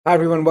Hi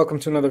everyone, welcome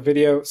to another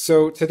video.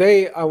 So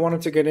today I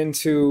wanted to get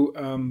into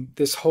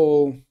this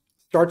whole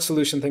starch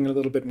solution thing in a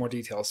little bit more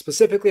detail.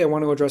 Specifically, I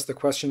want to address the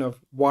question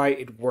of why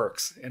it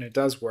works, and it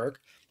does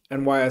work,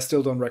 and why I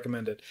still don't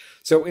recommend it.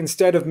 So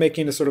instead of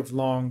making a sort of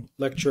long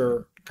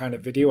lecture kind of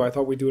video, I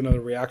thought we'd do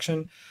another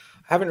reaction.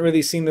 I haven't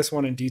really seen this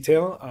one in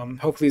detail.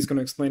 Hopefully he's going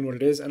to explain what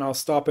it is, and I'll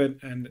stop it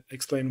and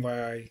explain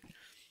why I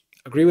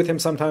agree with him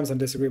sometimes and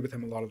disagree with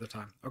him a lot of the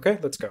time. Okay,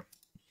 let's go.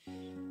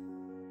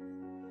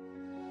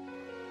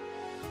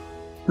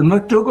 The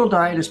McDougall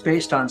diet is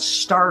based on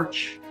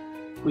starch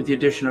with the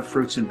addition of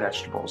fruits and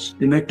vegetables.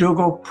 The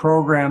McDougall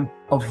program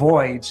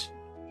avoids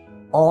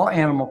all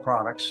animal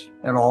products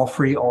and all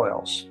free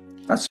oils.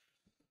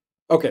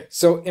 Okay,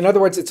 so in other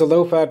words, it's a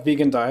low-fat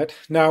vegan diet.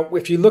 Now,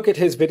 if you look at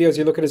his videos,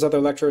 you look at his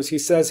other lectures, he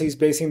says he's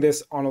basing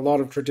this on a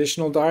lot of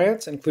traditional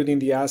diets, including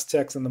the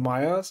Aztecs and the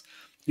Mayas.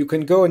 You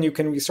can go and you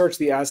can research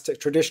the Aztec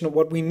traditional,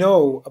 what we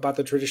know about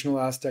the traditional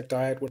Aztec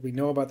diet, what we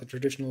know about the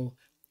traditional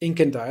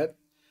Incan diet.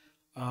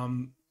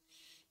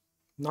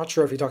 Not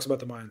sure if he talks about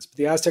the Mayans, but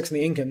the Aztecs and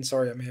the Incans,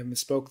 sorry, I may have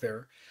misspoke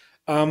there.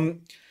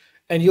 And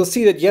you'll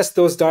see that, yes,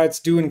 those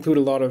diets do include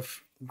a lot of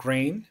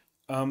grain.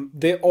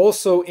 They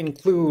also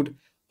include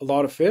a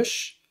lot of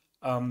fish,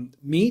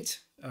 meat.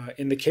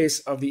 In the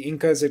case of the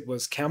Incas, it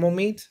was camel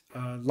meat,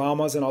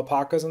 llamas and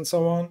alpacas and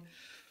so on.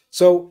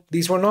 So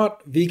these were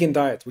not vegan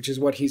diets, which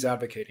is what he's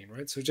advocating,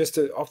 right? So just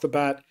off the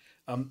bat,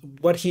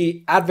 what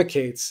he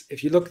advocates,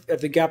 if you look at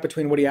the gap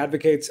between what he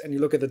advocates and you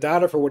look at the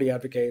data for what he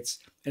advocates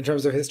in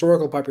terms of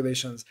historical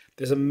populations,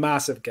 there's a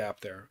massive gap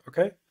there,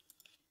 okay?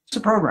 It's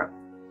a program.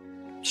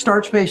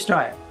 Starch-based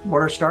diet. What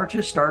are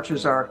starches?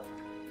 Starches are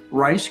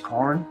rice,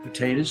 corn,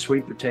 potatoes,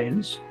 sweet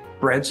potatoes,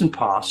 breads and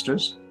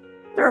pastas.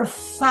 There are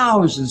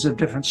thousands of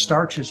different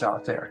starches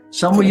out there.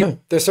 Some we use.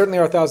 There certainly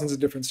are thousands of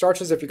different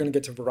starches if you're going to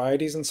get to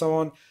varieties and so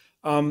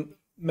on.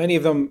 Many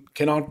of them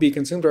cannot be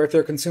consumed, or if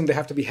they're consumed, they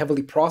have to be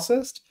heavily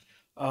processed.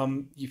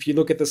 If you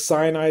look at the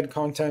cyanide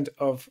content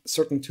of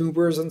certain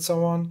tubers and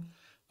so on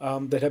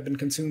that have been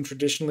consumed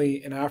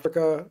traditionally in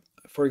Africa,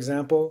 for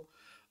example,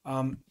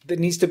 that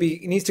needs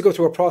to go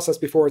through a process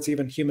before it's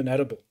even human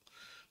edible.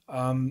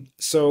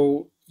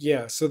 So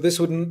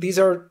these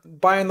are,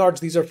 by and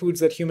large, these are foods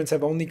that humans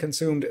have only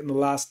consumed in the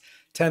last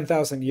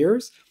 10,000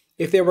 years.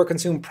 If they were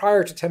consumed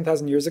prior to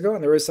 10,000 years ago,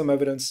 and there is some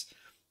evidence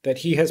that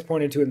he has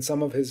pointed to in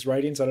some of his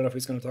writings, I don't know if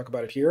he's going to talk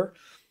about it here,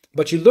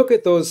 but you look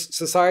at those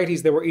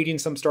societies that were eating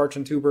some starch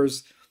and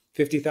tubers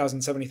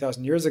 50,000,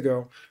 70,000 years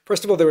ago.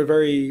 First of all, they were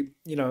very,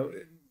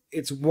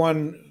 it's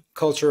one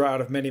culture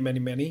out of many, many,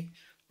 many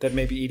that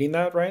may be eating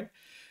that, right?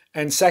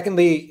 And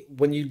secondly,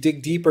 when you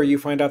dig deeper, you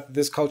find out that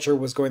this culture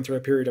was going through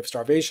a period of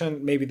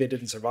starvation. Maybe they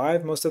didn't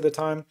survive most of the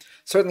time.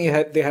 Certainly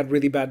they had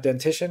really bad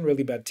dentition,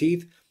 really bad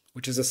teeth,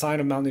 which is a sign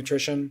of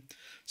malnutrition.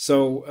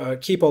 So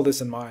keep all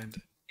this in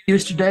mind.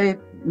 Used today,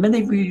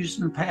 many we used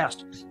in the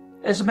past.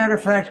 As a matter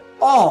of fact,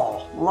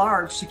 all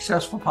large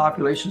successful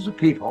populations of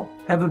people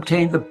have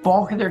obtained the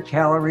bulk of their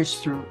calories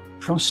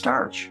from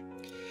starch.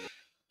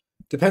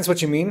 Depends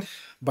what you mean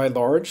by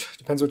large,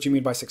 depends what you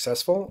mean by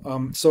successful.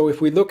 So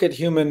if we look at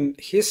human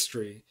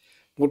history,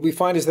 what we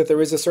find is that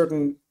there is a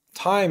certain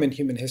time in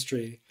human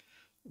history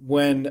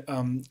when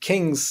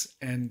kings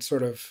and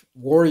sort of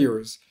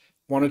warriors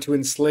wanted to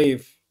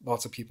enslave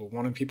lots of people,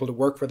 wanted people to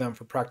work for them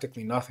for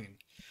practically nothing.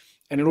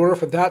 And in order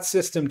for that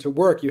system to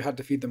work, you had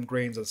to feed them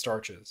grains and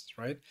starches,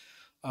 right?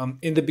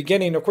 In the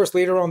beginning, of course,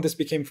 later on, this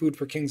became food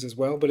for kings as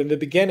well. But in the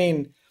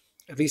beginning,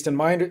 at least in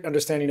my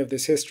understanding of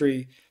this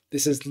history,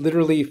 this is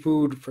literally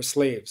food for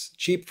slaves.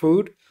 Cheap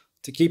food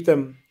to keep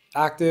them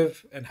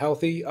active and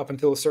healthy up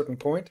until a certain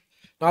point.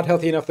 Not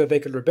healthy enough that they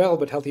could rebel,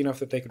 but healthy enough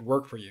that they could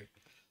work for you.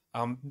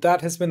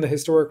 That has been the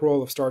historic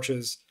role of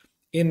starches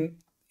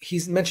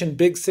he's mentioned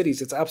big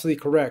cities. It's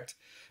absolutely correct.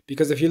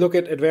 Because if you look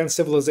at advanced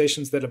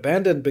civilizations that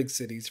abandoned big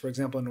cities, for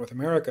example, in North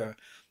America,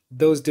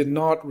 those did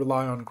not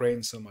rely on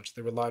grain so much.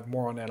 They relied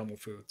more on animal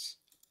foods.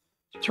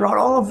 Throughout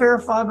all of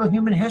verifiable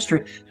human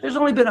history, there's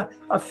only been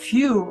a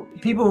few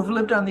people who've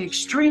lived on the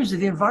extremes of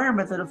the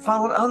environment that have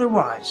followed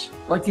otherwise,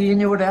 like the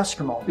Inuit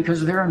Eskimo, because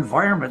of their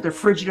environment, their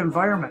frigid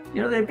environment.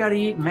 They've got to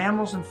eat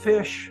mammals and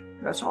fish.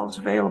 That's all that's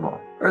available.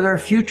 Or there are a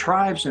few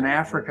tribes in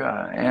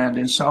Africa and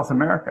in South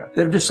America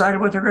that have decided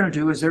what they're going to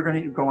do is they're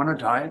going to go on a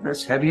diet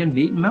that's heavy in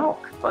meat and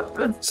milk.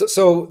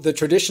 So the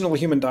traditional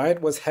human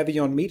diet was heavy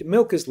on meat.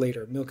 Milk is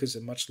later. Milk is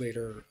a much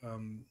later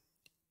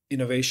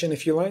innovation,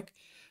 if you like.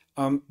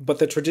 But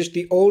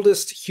the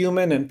oldest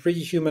human and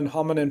pre-human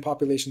hominin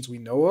populations we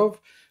know of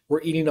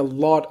were eating a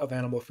lot of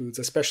animal foods,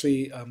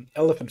 especially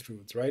elephant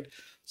foods, right?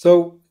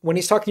 So when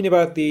he's talking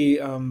about the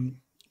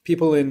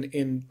people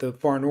in the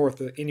far north,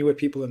 the Inuit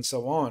people and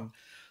so on,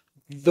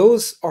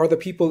 those are the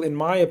people, in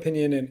my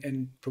opinion,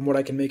 and from what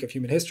I can make of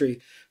human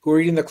history, who are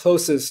eating the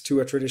closest to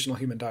a traditional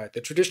human diet.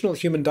 The traditional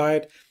human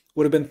diet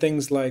would have been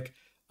things like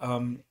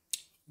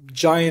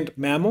giant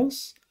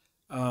mammals.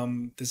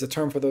 There's a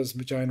term for those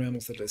giant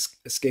mammals that is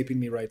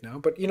escaping me right now.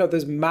 But,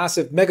 there's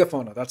massive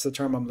megafauna. That's the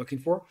term I'm looking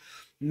for.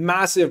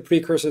 Massive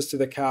precursors to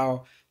the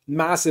cow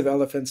massive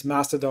elephants,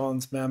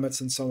 mastodons,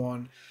 mammoths, and so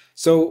on.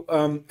 So,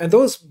 and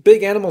those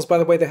big animals, by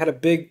the way, they had a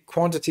big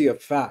quantity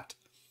of fat.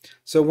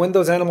 So when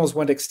those animals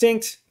went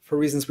extinct, for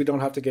reasons we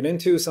don't have to get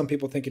into, some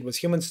people think it was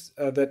humans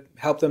that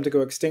helped them to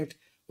go extinct,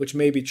 which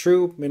may be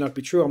true, may not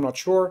be true, I'm not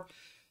sure.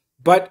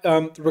 But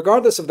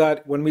regardless of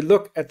that, when we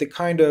look at the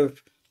kind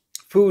of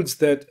foods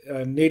that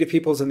native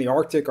peoples in the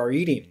Arctic are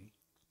eating,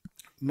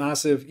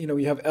 massive,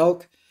 you have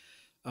elk,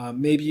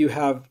 maybe you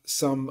have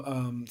some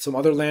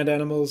other land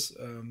animals,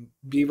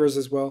 beavers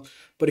as well.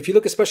 But if you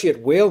look especially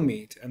at whale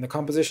meat and the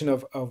composition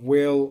of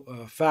whale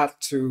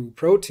fat to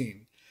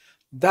protein,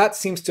 that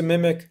seems to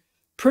mimic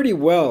pretty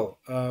well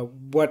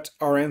what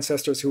our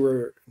ancestors who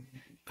were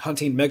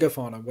hunting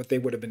megafauna, what they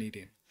would have been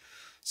eating.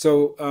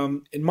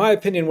 So in my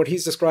opinion, what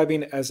he's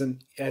describing as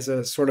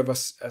a sort of a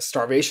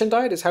starvation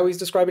diet is how he's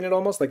describing it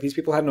almost. Like these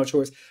people had no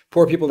choice.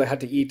 Poor people that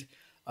had to eat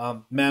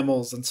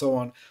mammals and so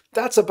on.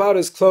 That's about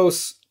as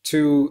close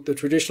to the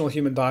traditional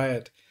human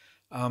diet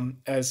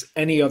as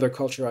any other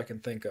culture I can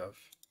think of.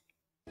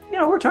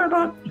 We're talking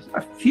about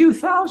a few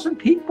thousand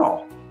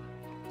people.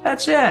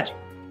 That's it.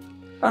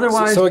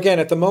 Otherwise, so again,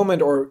 at the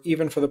moment, or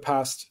even for the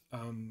past,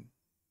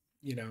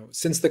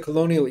 since the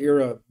colonial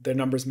era, their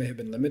numbers may have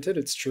been limited.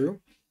 It's true,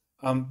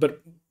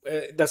 but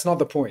that's not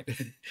the point.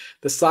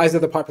 The size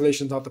of the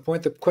population is not the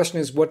point. The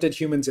question is, what did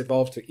humans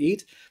evolve to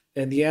eat?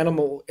 And the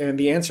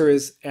answer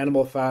is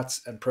animal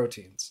fats and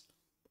proteins,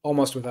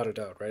 almost without a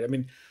doubt, right? I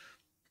mean,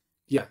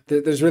 yeah,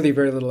 there's really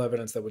very little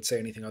evidence that would say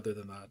anything other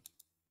than that.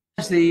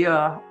 The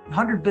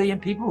 100 billion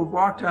people who've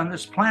walked on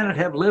this planet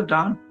have lived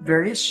on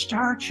various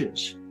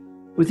starches,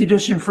 with the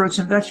addition of fruits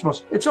and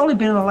vegetables. It's only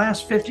been in the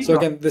last 50 years. So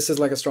again, this is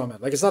like a straw man.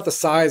 Like, it's not the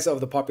size of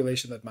the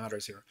population that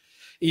matters here.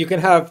 You can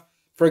have,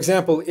 for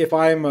example, if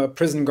I'm a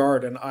prison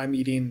guard and I'm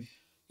eating,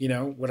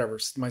 whatever,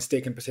 my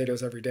steak and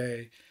potatoes every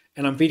day,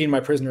 and I'm feeding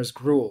my prisoners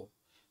gruel.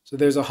 So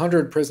there's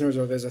 100 prisoners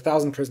or there's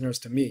 1,000 prisoners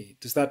to me.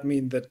 Does that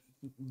mean that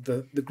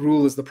the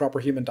gruel is the proper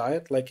human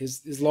diet? Like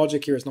his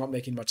logic here is not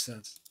making much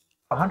sense.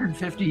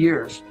 150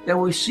 years that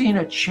we've seen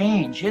a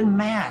change in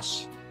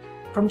mass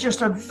from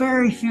just a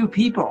very few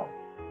people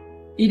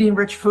eating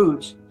rich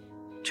foods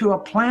to a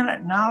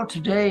planet now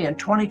today in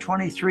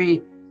 2023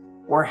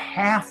 where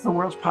half the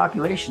world's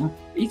population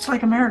eats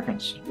like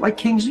Americans, like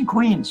kings and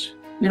queens.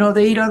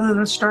 They eat other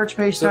than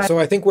starch-based diet. So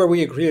I think where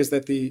we agree is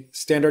that the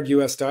standard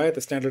US diet,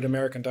 the standard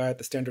American diet,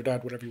 the standard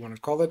diet, whatever you want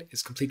to call it,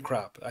 is complete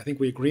crap. I think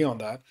we agree on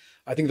that.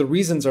 I think the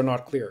reasons are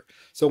not clear.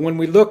 So when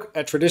we look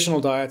at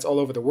traditional diets all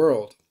over the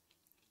world,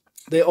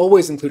 they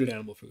always included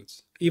animal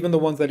foods. Even the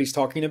ones that he's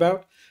talking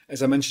about,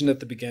 as I mentioned at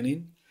the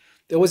beginning,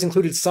 they always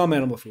included some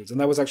animal foods, and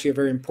that was actually a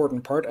very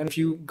important part. And if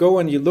you go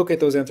and you look at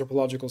those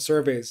anthropological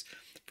surveys,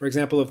 for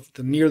example, of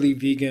the nearly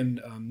vegan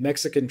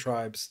Mexican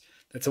tribes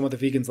that some of the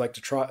vegans like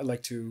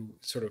to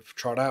sort of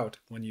trot out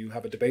when you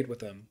have a debate with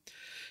them,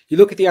 you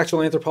look at the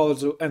actual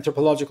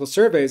anthropological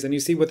surveys and you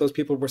see what those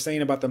people were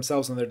saying about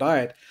themselves and their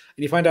diet,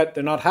 and you find out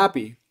they're not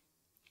happy.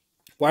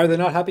 Why are they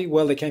not happy?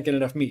 Well, they can't get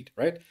enough meat,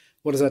 right?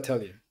 What does that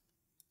tell you?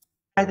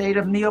 They ate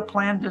a meal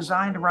plan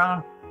designed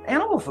around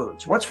animal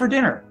foods. What's for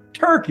dinner?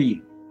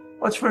 Turkey.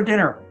 What's for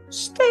dinner?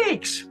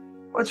 Steaks.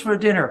 What's for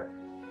dinner?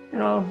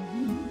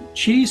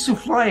 Cheese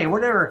souffle,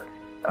 whatever.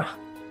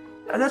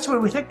 That's the way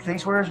we think of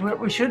things, whereas what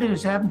we should do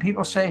is having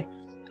people say,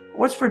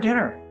 what's for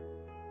dinner?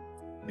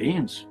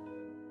 Beans.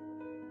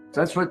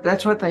 That's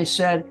what they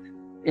said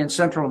in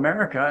Central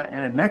America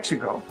and in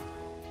Mexico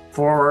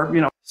for,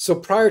 So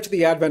prior to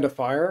the advent of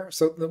fire,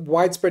 so the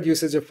widespread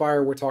usage of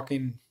fire, we're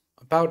talking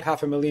about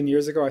 500,000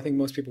 years ago. I think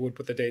most people would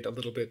put the date a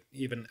little bit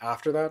even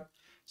after that.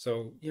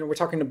 So, we're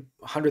talking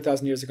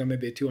 100,000 years ago,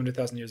 maybe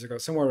 200,000 years ago,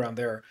 somewhere around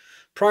there.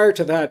 Prior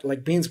to that,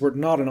 like, beans were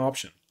not an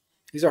option.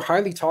 These are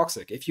highly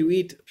toxic. If you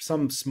eat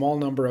some small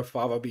number of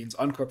fava beans,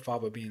 uncooked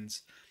fava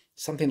beans,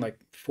 something like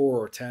 4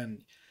 or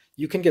 10,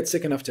 you can get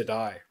sick enough to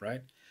die,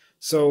 right?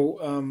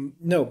 So,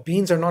 no,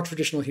 beans are not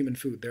traditional human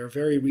food. They're a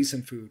very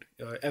recent food.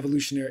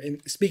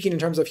 Evolutionary, speaking in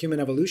terms of human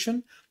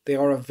evolution, they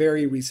are a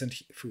very recent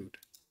food.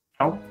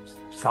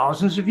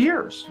 Thousands of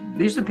years.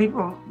 These are the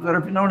people that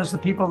are known as the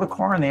people of the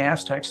corn, the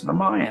Aztecs and the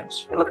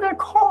Mayans. They lived on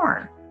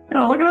corn.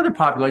 Look at other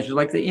populations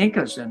like the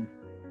Incas in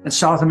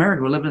South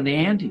America who lived in the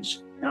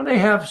Andes. They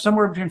have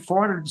somewhere between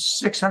 400 and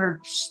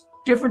 600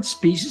 different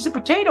species of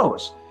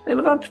potatoes. They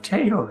live on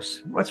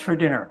potatoes. What's for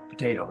dinner?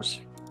 Potatoes.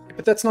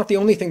 But that's not the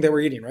only thing they were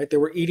eating, right? They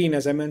were eating,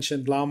 as I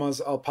mentioned,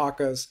 llamas,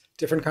 alpacas,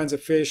 different kinds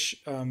of fish,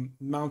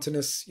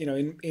 mountainous,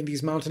 in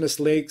these mountainous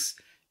lakes.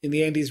 In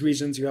the Andes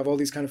regions, you have all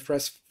these kind of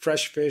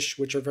fresh fish,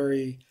 which are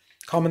very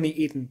commonly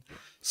eaten.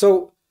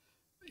 So,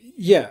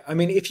 yeah, I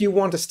mean, if you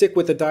want to stick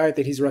with the diet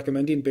that he's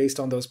recommending based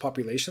on those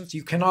populations,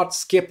 you cannot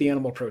skip the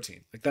animal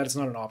protein. Like, that is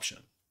not an option,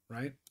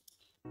 right?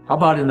 How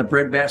about in the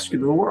breadbasket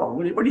of the world?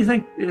 What do you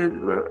think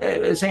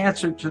is the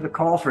answer to the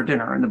call for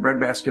dinner in the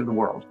breadbasket of the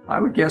world? I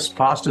would guess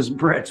pastas and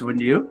breads,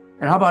 wouldn't you?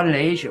 And how about in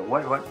Asia?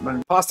 What?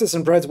 Pastas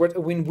and breads,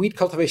 when wheat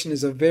cultivation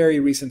is a very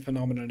recent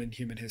phenomenon in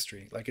human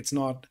history. Like, it's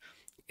not...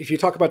 If you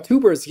talk about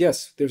tubers,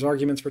 yes, there's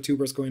arguments for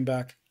tubers going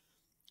back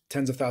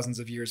tens of thousands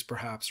of years,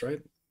 perhaps,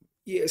 right?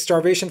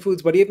 starvation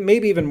foods, but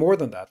maybe even more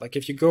than that. Like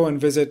if you go and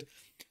visit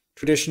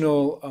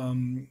traditional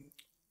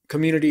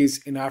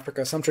communities in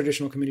Africa, some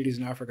traditional communities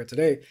in Africa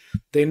today,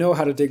 they know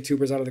how to dig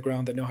tubers out of the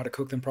ground. They know how to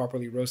cook them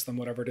properly, roast them,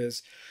 whatever it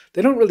is.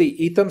 They don't really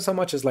eat them so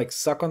much as like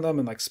suck on them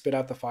and like spit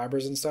out the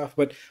fibers and stuff.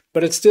 But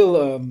it's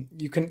still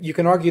you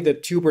can argue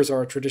that tubers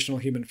are a traditional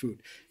human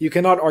food. You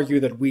cannot argue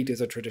that wheat is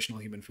a traditional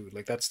human food.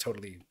 Like that's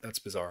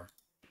bizarre.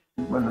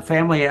 When the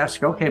family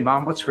asks, okay,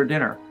 Mom, what's for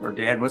dinner? Or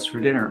Dad, what's for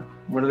dinner?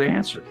 What do they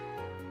answer?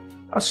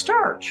 A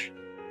starch.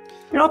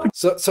 You know,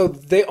 so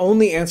they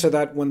only answer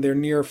that when they're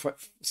near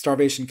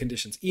starvation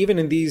conditions. Even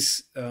in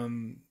these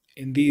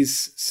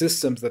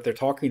systems that they're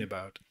talking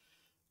about,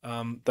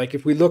 like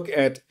if we look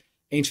at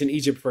ancient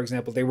Egypt, for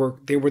example, they were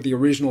the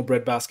original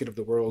breadbasket of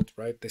the world,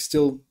 right? They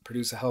still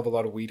produce a hell of a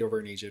lot of wheat over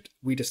in Egypt.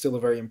 Wheat is still a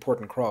very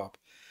important crop,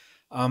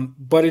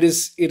 but it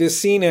is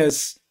seen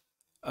as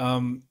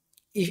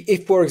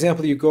if, for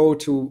example, you go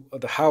to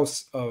the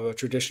house of a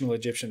traditional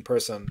Egyptian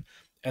person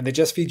and they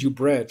just feed you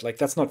bread, like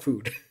that's not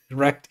food,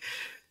 right?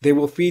 They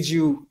will feed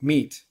you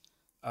meat,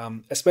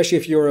 especially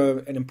if you're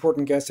an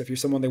important guest, if you're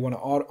someone they want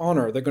to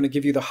honor, they're going to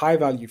give you the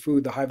high-value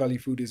food. The high-value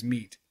food is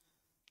meat.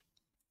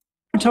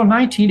 Until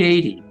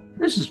 1980,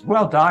 this is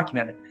well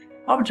documented,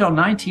 up until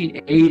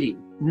 1980,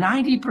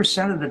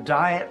 90% of the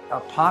diet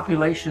of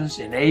populations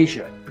in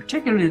Asia,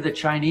 particularly the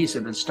Chinese,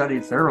 have been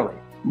studied thoroughly.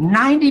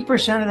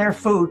 90% of their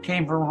food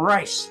came from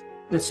rice.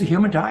 That's the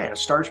human diet, a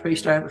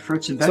starch-based diet with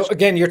fruits and vegetables. So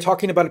again, you're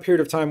talking about a period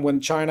of time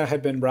when China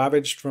had been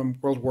ravaged from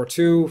World War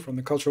II, from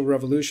the Cultural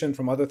Revolution,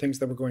 from other things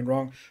that were going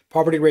wrong.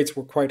 Poverty rates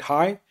were quite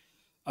high,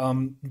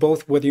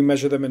 both whether you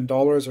measure them in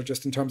dollars or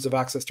just in terms of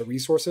access to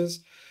resources.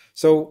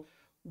 So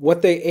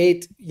what they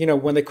ate,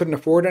 when they couldn't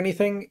afford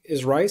anything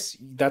is rice.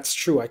 That's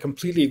true. I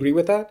completely agree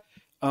with that.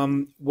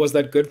 Was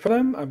that good for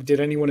them? Did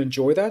anyone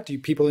enjoy that? Do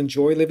people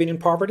enjoy living in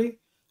poverty?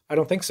 I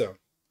don't think so.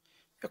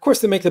 Of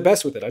course, they make the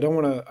best with it. I don't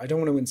want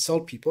to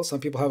insult people. Some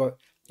people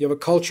you have a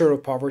culture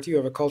of poverty. You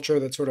have a culture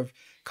that sort of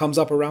comes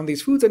up around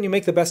these foods, and you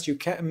make the best you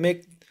can.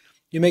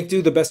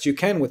 Do the best you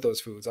can with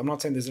those foods. I'm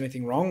not saying there's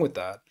anything wrong with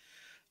that,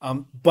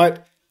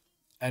 but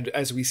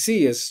as we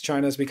see, as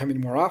China is becoming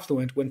more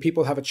affluent, when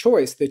people have a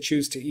choice, they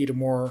choose to eat a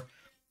more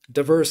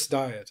diverse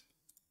diet.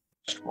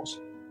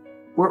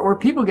 Where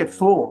people get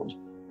fooled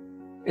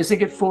is they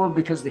get fooled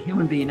because the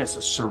human being is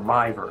a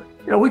survivor.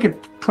 We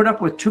could put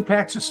up with 2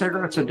 packs of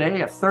cigarettes a day,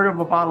 a third of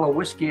a bottle of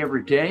whiskey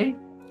every day.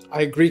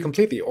 I agree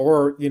completely.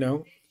 Or,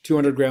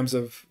 200 grams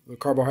of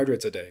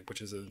carbohydrates a day,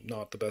 which is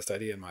not the best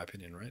idea in my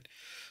opinion, right?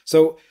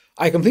 So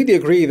I completely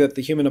agree that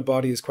the human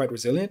body is quite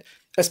resilient,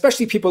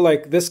 especially people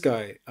like this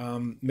guy,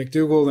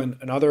 McDougall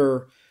and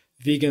other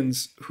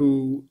vegans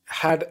who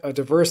had a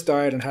diverse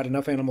diet and had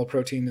enough animal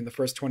protein in the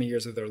first 20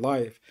 years of their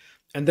life,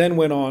 and then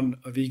went on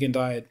a vegan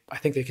diet. I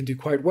think they can do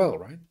quite well,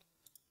 right?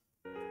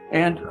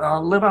 And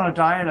live on a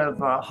diet of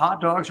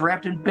hot dogs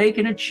wrapped in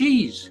bacon and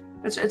cheese.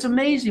 It's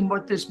amazing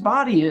what this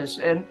body is,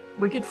 and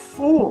we get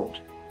fooled.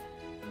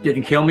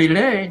 Didn't kill me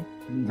today.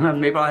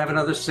 Maybe I'll have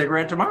another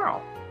cigarette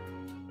tomorrow.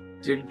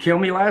 Didn't kill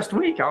me last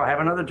week. I'll have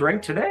another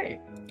drink today.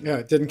 Yeah,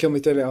 it didn't kill me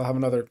today. I'll have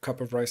another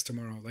cup of rice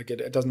tomorrow. Like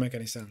it doesn't make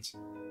any sense.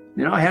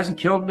 It hasn't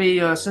killed me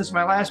since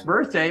my last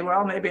birthday.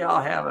 Well, maybe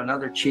I'll have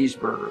another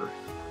cheeseburger.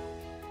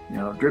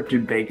 Dripped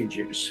in bacon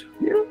juice.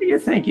 You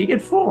think you get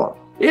full.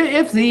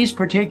 If these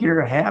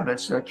particular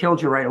habits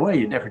killed you right away,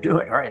 you'd never do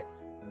it, right?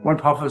 One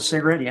puff of a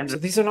cigarette, you end up. So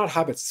these are not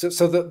habits.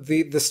 So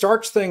the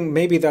starch thing,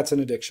 maybe that's an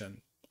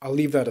addiction. I'll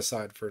leave that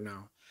aside for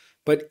now.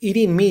 But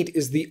eating meat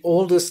is the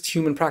oldest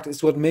human practice.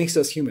 It's what makes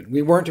us human.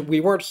 We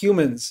weren't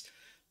humans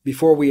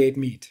before we ate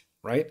meat,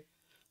 right?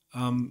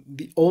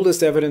 The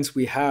oldest evidence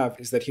we have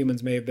is that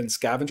humans may have been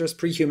scavengers.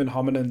 Pre-human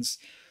hominins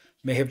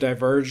may have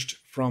diverged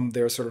from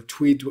their sort of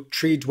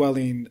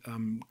tree-dwelling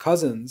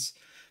cousins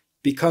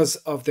because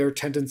of their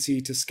tendency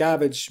to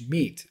scavenge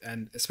meat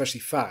and especially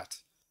fat,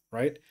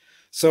 right?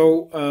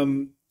 So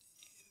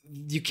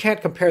you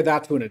can't compare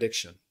that to an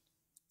addiction.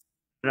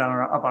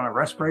 Up on a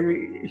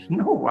respirator?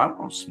 No, I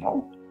don't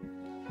smoke.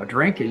 A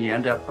drink and you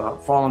end up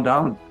falling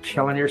down,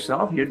 killing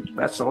yourself.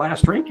 That's the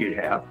last drink you'd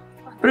have.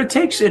 But it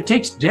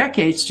takes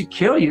decades to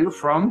kill you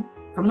from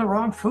the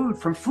wrong food,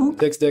 from food. It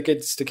takes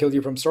decades to kill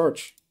you from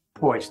starch.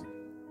 Poisoning,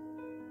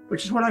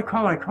 which is what I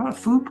call it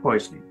food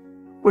poisoning,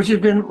 which has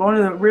been one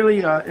of the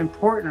really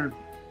important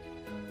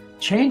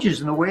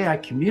changes in the way I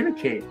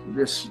communicate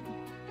this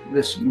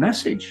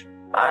message.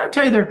 I'll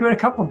tell you, there have been a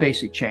couple of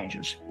basic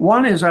changes.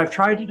 One is I've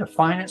tried to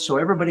define it so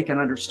everybody can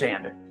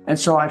understand it. And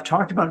so I've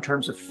talked about in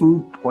terms of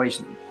food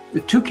poisoning.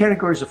 The 2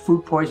 categories of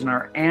food poison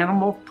are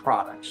animal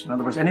products. In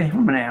other words, anything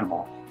from an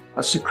animal,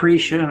 a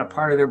secretion, a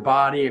part of their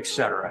body,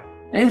 etc.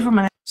 Anything from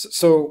an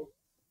So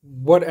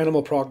what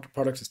animal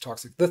products is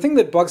toxic? The thing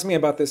that bugs me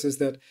about this is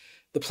that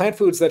the plant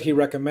foods that he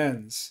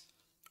recommends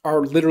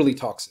are literally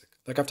toxic.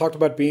 Like I've talked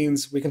about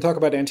beans. We can talk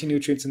about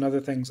anti-nutrients and other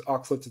things,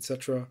 oxalates,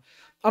 etc.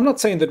 I'm not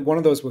saying that one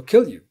of those will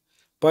kill you,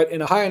 but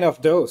in a high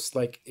enough dose,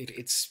 like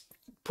it's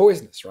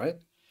poisonous, right?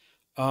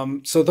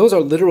 So those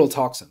are literal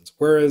toxins.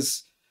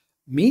 Whereas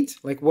Meat?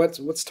 Like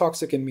what's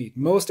toxic in meat?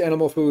 Most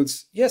animal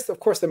foods, yes, of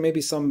course, there may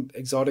be some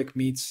exotic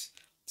meats,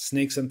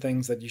 snakes and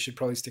things that you should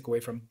probably stick away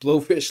from.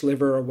 Blowfish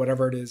liver or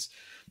whatever it is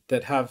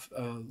that have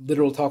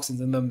literal toxins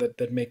in them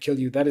that may kill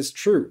you. That is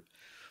true.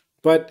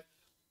 But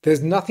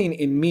there's nothing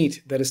in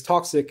meat that is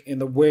toxic in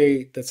the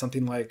way that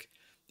something like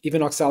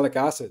even oxalic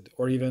acid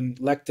or even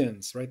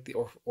lectins, right?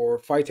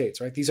 Or phytates,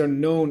 right? These are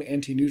known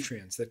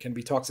anti-nutrients that can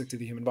be toxic to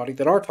the human body,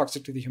 that are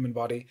toxic to the human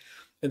body,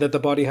 and that the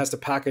body has to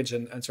package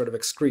and sort of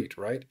excrete,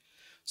 right?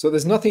 So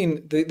there's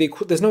nothing,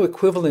 there's no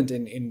equivalent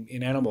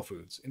in animal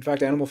foods. In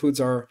fact, animal foods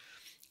are,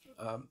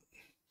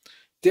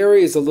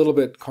 dairy is a little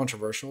bit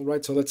controversial,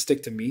 right? So let's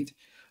stick to meat.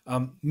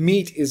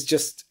 Meat is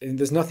just, and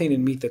there's nothing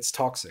in meat that's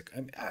toxic.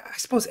 I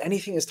suppose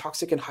anything is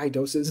toxic in high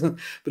doses,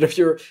 but if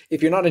you're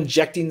not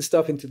injecting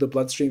stuff into the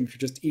bloodstream, if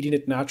you're just eating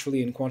it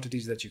naturally in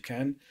quantities that you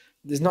can,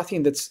 there's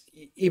nothing that's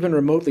even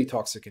remotely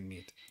toxic in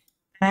meat.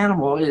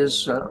 Animal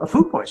is a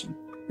food poison.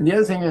 And the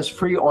other thing is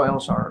free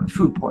oils are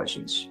food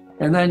poisons.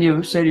 And then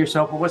you say to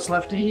yourself, well, what's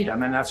left to eat? I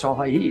mean, that's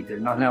all I eat.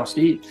 There's nothing else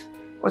to eat.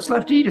 What's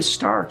left to eat is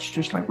starch,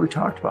 just like we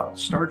talked about.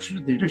 Starch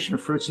with the addition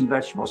of fruits and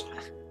vegetables.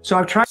 So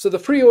I've tried. So the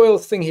free oil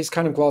thing he's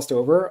kind of glossed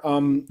over.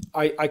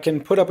 I can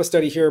put up a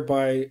study here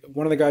by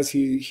one of the guys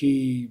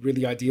he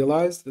really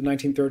idealized. The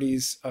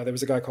 1930s, there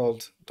was a guy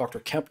called Dr.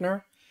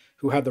 Kempner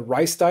who had the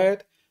rice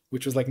diet,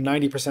 which was like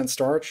 90%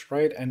 starch,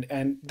 right?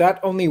 And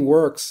that only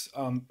works.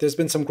 There's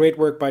been some great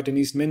work by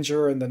Denise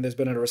Minger, and then there's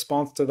been a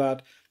response to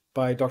that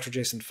by Dr.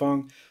 Jason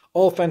Fung.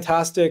 All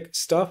fantastic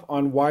stuff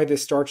on why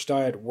this starch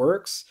diet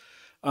works.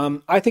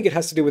 I think it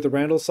has to do with the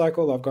Randall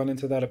cycle. I've gone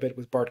into that a bit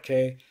with Bart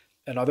Kay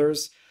and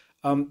others.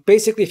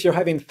 Basically, if you're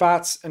having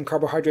fats and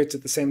carbohydrates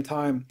at the same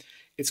time,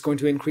 it's going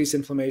to increase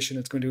inflammation.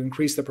 It's going to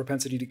increase the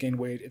propensity to gain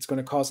weight. It's going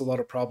to cause a lot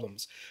of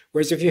problems.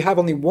 Whereas if you have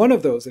only one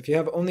of those, if you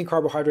have only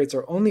carbohydrates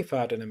or only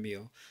fat in a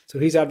meal, so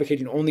he's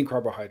advocating only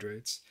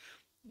carbohydrates,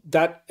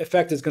 that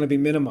effect is going to be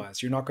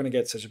minimized. You're not going to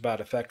get such a bad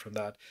effect from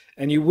that.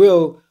 And you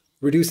will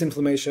reduce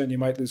inflammation. You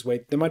might lose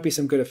weight. There might be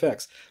some good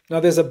effects. Now,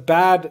 there's a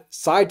bad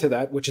side to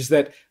that, which is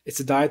that it's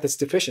a diet that's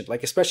deficient.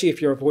 Like, especially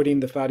if you're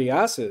avoiding the fatty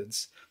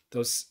acids,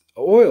 those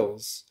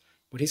oils,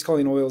 what he's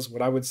calling oils,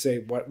 what I would say,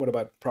 what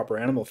about proper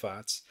animal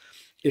fats?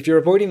 If you're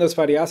avoiding those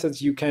fatty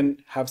acids, you can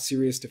have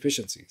serious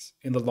deficiencies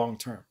in the long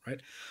term,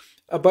 right?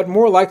 But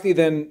more likely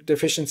than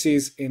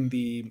deficiencies in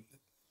the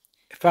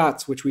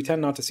fats, which we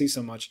tend not to see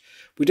so much,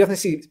 we definitely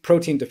see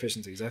protein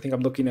deficiencies. I think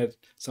I'm looking at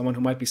someone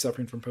who might be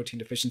suffering from protein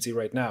deficiency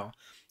right now.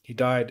 He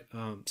died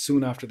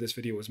soon after this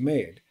video was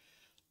made.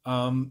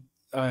 And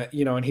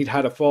he'd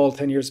had a fall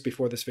 10 years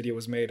before this video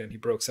was made, and he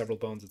broke several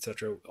bones,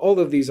 etc. All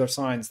of these are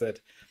signs that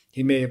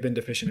he may have been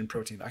deficient in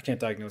protein. I can't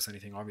diagnose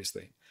anything,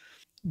 obviously.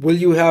 Will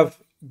you have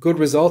good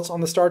results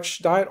on the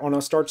starch diet, on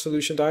a starch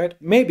solution diet?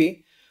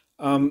 Maybe.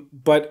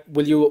 But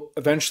will you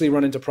eventually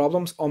run into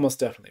problems? Almost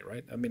definitely,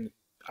 right? I mean,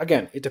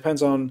 again, it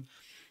depends on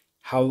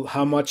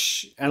how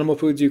much animal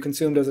foods you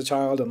consumed as a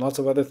child and lots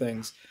of other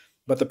things.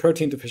 But the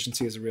protein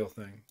deficiency is a real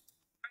thing.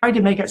 Tried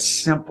to make it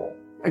simple.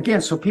 Again,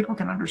 so people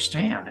can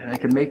understand and they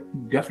can make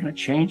definite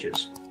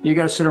changes. You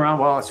got to sit around,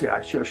 well, should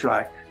I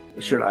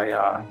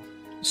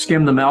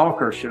skim the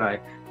milk, or should I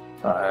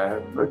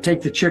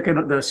take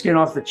the skin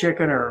off the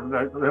chicken,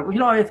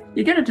 or if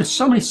you get into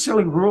so many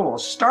silly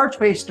rules.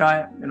 Starch-based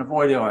diet and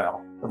avoid the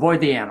oil,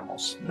 avoid the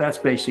animals. That's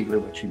basically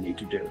what you need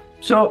to do.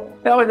 So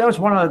that was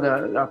one of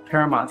the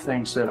paramount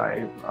things that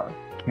I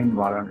came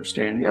about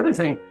understanding. The other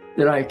thing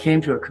that I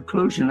came to a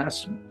conclusion,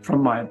 that's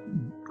from my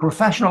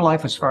professional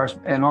life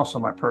and also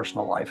my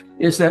personal life,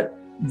 is that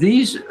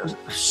these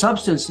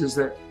substances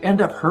that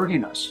end up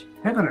hurting us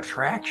have an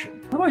attraction.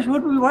 Otherwise,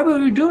 why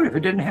would we do it if it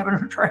didn't have an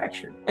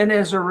attraction? And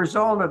as a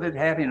result of it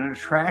having an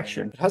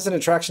attraction. It has an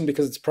attraction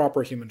because it's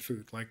proper human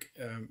food. Like,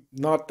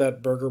 not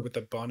that burger with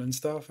the bun and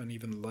stuff and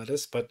even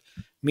lettuce, but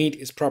meat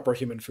is proper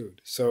human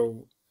food.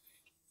 So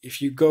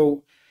if you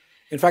go,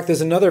 in fact,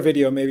 there's another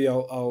video, maybe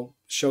I'll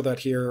show that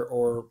here,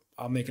 or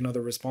I'll make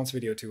another response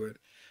video to it,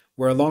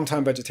 where a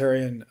longtime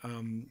vegetarian,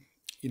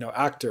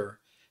 actor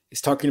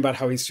is talking about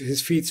how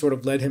his feet sort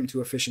of led him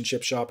to a fish and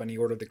chip shop and he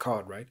ordered the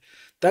cod, right?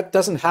 That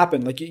doesn't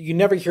happen. Like, you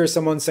never hear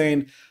someone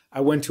saying,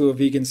 I went to a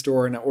vegan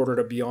store and I ordered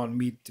a Beyond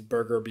Meat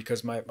burger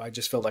because I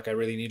just felt like I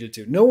really needed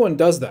to. No one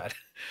does that.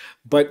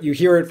 But you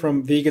hear it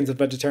from vegans and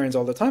vegetarians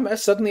all the time.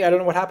 Suddenly, I don't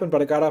know what happened,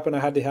 but I got up and I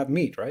had to have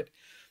meat, right?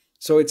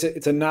 So it's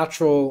a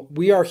natural,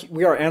 we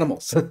are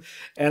animals.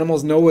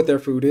 Animals know what their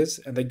food is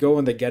and they go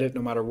and they get it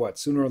no matter what.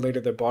 Sooner or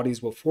later, their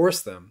bodies will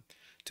force them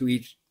to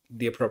eat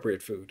the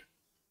appropriate food.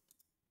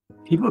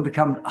 People have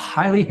become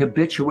highly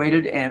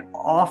habituated and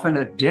often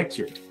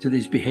addicted to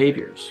these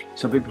behaviors.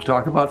 Some people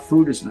talk about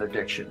food as an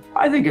addiction.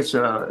 I think it's a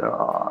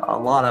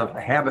lot of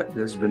habit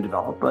that's been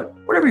developed, but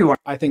whatever you want.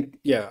 I think,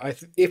 yeah,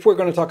 if we're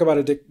going to talk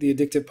about the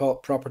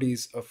addictive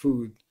properties of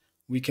food,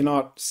 we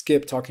cannot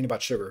skip talking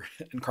about sugar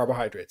and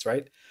carbohydrates,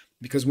 right?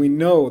 Because we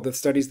know the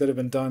studies that have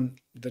been done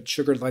that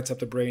sugar lights up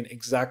the brain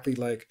exactly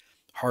like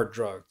hard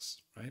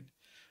drugs, right?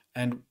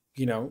 And,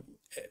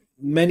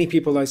 many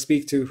people I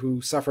speak to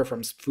who suffer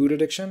from food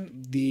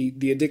addiction, the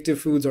addictive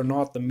foods are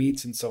not the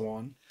meats and so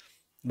on.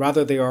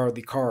 Rather, they are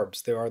the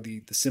carbs, they are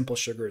the simple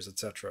sugars,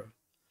 etc.,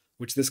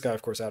 which this guy,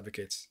 of course,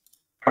 advocates.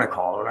 What I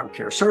call it, I don't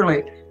care.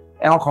 Certainly,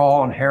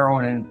 alcohol and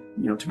heroin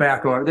and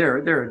tobacco,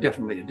 they're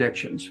definitely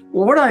addictions.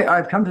 Well, what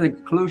I've come to the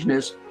conclusion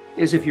is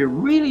if you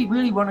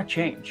really want to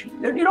change,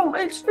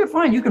 it's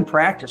fine. You can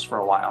practice for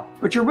a while,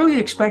 but you're really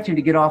expecting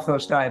to get off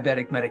those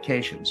diabetic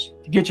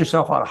medications, to get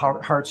yourself out of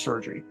heart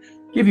surgery,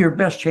 give you your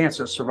best chance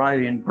of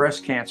surviving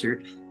breast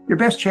cancer, your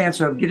best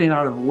chance of getting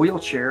out of a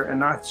wheelchair and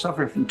not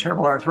suffering from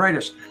terrible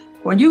arthritis.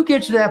 When you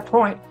get to that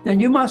point, then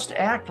you must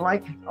act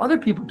like other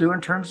people do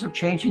in terms of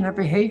changing their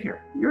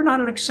behavior. You're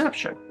not an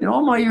exception. In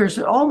all my years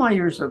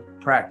of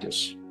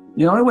practice,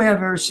 the only way I've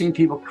ever seen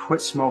people quit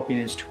smoking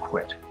is to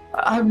quit.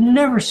 I've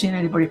never seen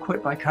anybody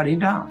quit by cutting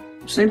down.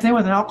 Same thing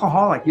with an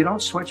alcoholic. You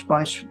don't switch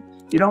by,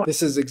 you don't.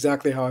 This is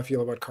exactly how I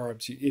feel about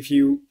carbs. If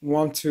you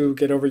want to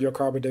get over your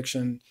carb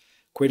addiction,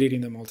 quit eating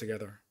them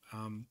altogether.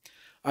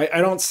 I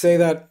don't say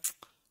that,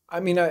 I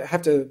mean, I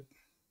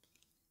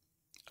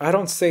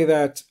don't say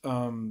that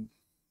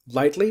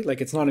lightly,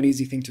 like it's not an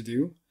easy thing to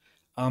do.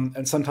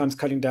 And sometimes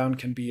cutting down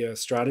can be a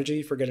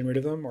strategy for getting rid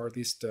of them, or at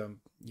least,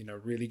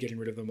 really getting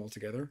rid of them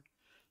altogether.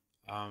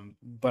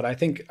 But I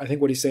think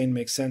what he's saying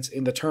makes sense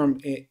in the term,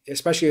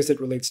 especially as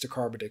it relates to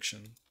carb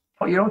addiction.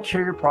 Well, you don't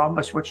cure your problem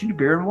by switching to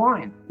beer and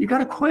wine. You got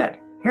to quit.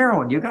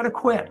 Heroin, you got to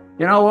quit.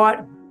 You know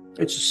what?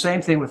 It's the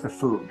same thing with the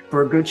food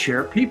for a good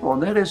share of people.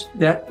 And that is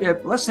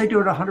that let's say do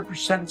it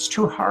 100%, it's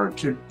too hard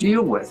to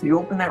deal with. You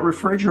open that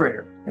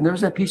refrigerator and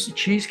there's that piece of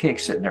cheesecake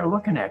sitting there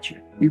looking at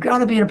you. You've got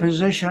to be in a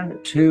position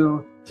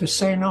to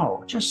say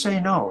no. Just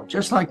say no.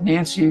 Just like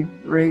Nancy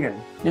Reagan.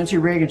 Nancy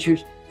Reagan, she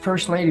was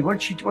First Lady. What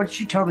did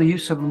she tell the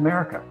youth of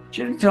America?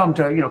 She didn't tell them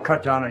to,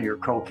 cut down on your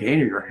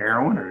cocaine or your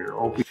heroin or your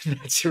opiates.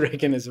 Nancy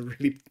Reagan is a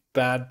really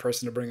bad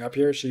person to bring up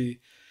here.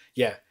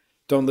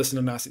 Don't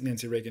listen to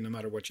Nancy Reagan no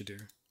matter what you do.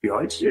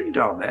 She didn't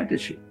tell them that,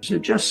 did she? She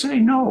said, just say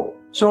no.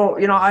 So,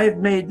 I've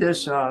made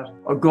this a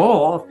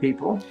goal of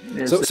people.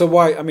 So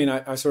why,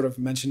 I sort of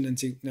mentioned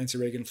Nancy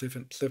Reagan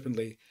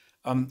flippantly.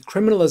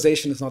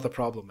 Criminalization is not the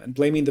problem, and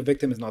blaming the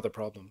victim is not the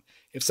problem.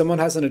 If someone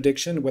has an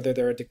addiction, whether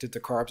they're addicted to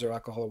carbs or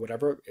alcohol or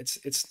whatever,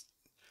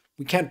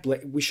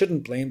 we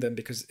shouldn't blame them,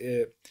 because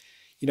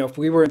if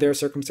we were in their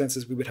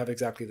circumstances, we would have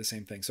exactly the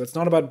same thing. So it's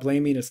not about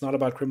blaming, it's not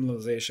about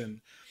criminalization,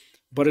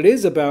 but it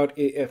is about,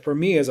 for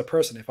me as a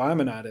person, if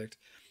I'm an addict,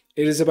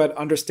 it is about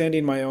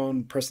understanding my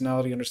own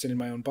personality, understanding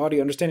my own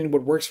body, understanding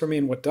what works for me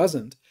and what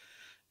doesn't.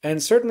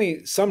 And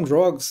certainly some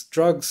drugs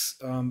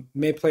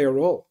may play a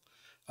role.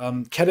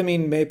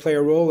 Ketamine may play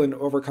a role in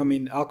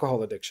overcoming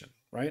alcohol addiction,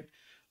 right?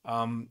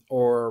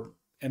 Or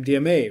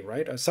MDMA,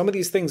 right? Some of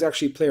these things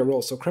actually play a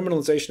role. So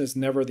criminalization is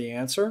never the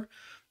answer.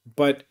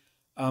 But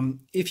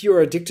if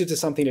you're addicted to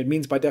something, it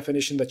means by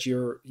definition that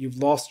you've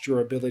lost your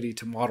ability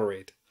to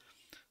moderate.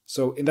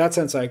 So in that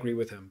sense, I agree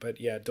with him.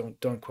 But yeah,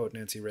 don't quote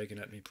Nancy Reagan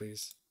at me,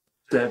 please.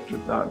 That, if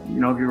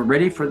you're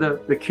ready for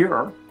the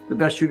cure, the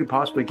best you could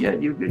possibly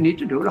get, you need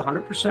to do it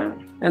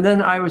 100%. And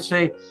then I would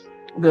say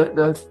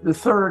the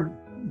third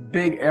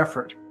big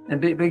effort and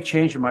big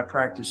change in my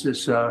practice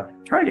is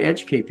trying to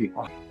educate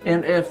people.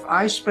 And if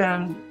I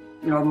spend,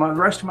 the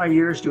rest of my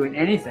years doing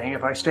anything,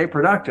 if I stay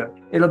productive,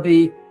 it'll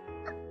be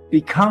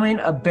becoming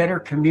a better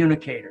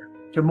communicator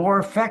to more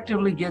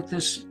effectively get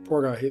this.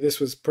 Poor guy.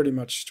 This was pretty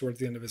much towards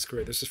the end of his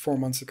career. This is 4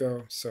 months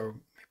ago. So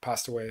he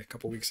passed away a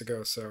couple weeks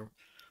ago. So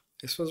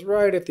this was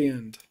right at the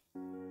end.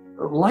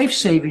 A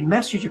life-saving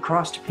message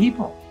across to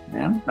people.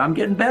 And I'm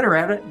getting better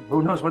at it.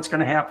 Who knows what's going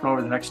to happen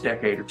over the next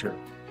decade or two.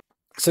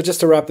 So just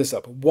to wrap this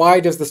up, why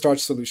does the starch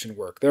solution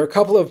work? There are a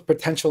couple of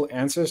potential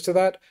answers to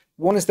that.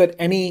 One is that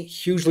any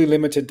hugely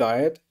limited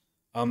diet,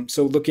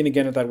 so looking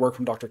again at that work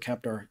from Dr.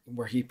 Kempner,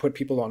 where he put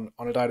people on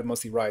a diet of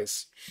mostly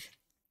rice,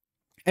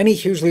 any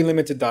hugely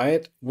limited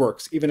diet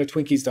works. Even a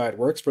Twinkies diet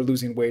works for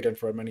losing weight and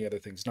for many other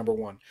things, number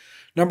one.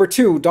 Number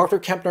two, Dr.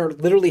 Kempner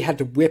literally had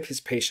to whip his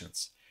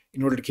patients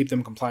in order to keep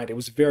them compliant. It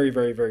was very,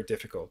 very, very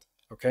difficult,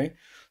 okay?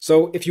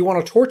 So if you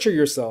want to torture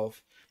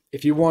yourself,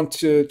 if you want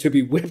to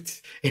be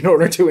whipped in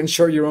order to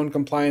ensure your own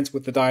compliance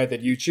with the diet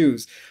that you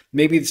choose,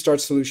 maybe the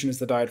starch solution is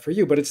the diet for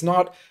you, but it's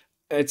not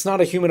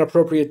a human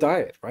appropriate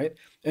diet, right?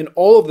 And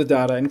all of the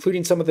data,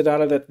 including some of the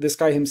data that this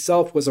guy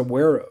himself was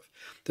aware of,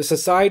 the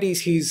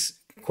societies he's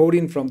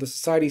quoting from, the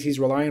societies he's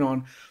relying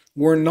on,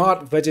 were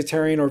not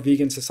vegetarian or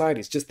vegan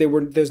societies.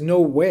 There's no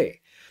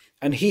way.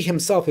 And he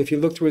himself, if you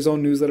look through his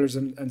own newsletters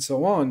and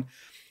so on,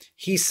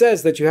 he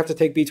says that you have to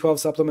take B12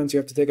 supplements, you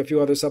have to take a few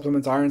other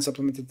supplements, iron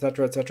supplements,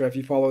 etc., if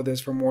you follow this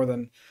for more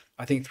than,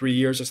 I think, 3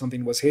 years or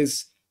something was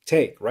his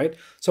take, right?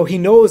 So he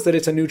knows that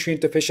it's a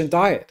nutrient deficient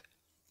diet.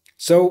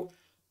 So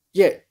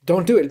yeah,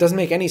 don't do it. It doesn't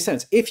make any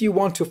sense. If you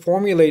want to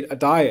formulate a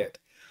diet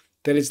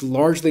that is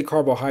largely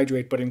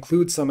carbohydrate but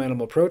includes some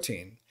animal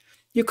protein,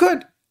 you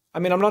could.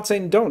 I'm not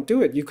saying don't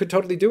do it. You could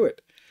totally do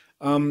it.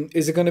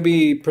 Is it going to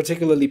be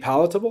particularly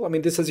palatable?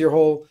 This is your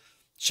whole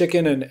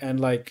chicken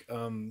and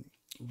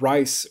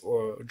rice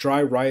or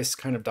dry rice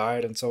kind of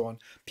diet and so on.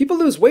 People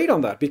lose weight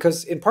on that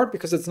in part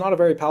because it's not a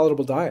very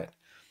palatable diet.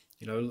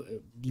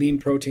 Lean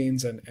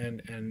proteins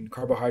and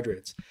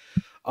carbohydrates.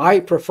 I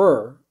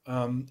prefer,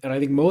 and I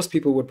think most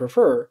people would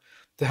prefer,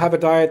 to have a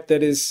diet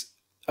that is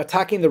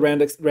attacking the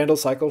Randall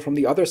cycle from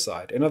the other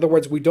side. In other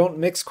words, we don't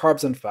mix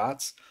carbs and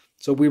fats,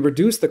 so we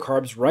reduce the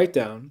carbs right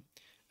down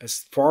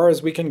as far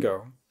as we can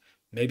go,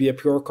 maybe a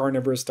pure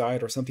carnivorous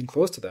diet or something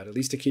close to that, at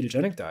least a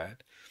ketogenic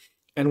diet,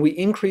 and we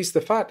increase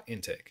the fat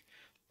intake.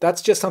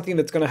 That's just something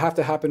that's going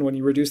to happen when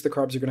you reduce the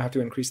carbs. You're going to have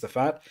to increase the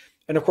fat.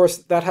 And of course,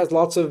 that has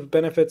lots of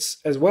benefits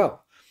as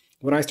well.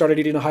 When I started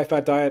eating a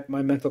high-fat diet,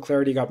 my mental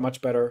clarity got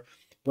much better.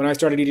 When I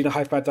started eating a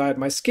high-fat diet,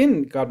 my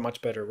skin got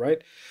much better,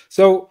 right?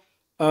 So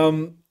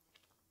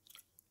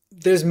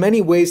there's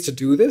many ways to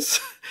do this,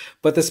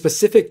 but the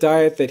specific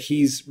diet that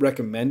he's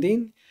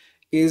recommending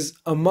is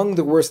among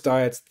the worst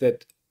diets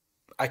that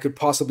I could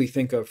possibly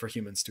think of for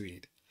humans to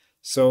eat.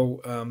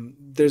 So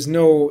there's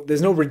no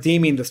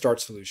redeeming the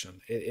starch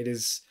solution. It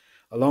is,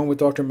 along with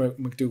Dr.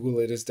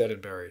 McDougall, it is dead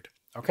and buried.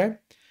 Okay?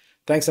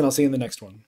 Thanks, and I'll see you in the next one.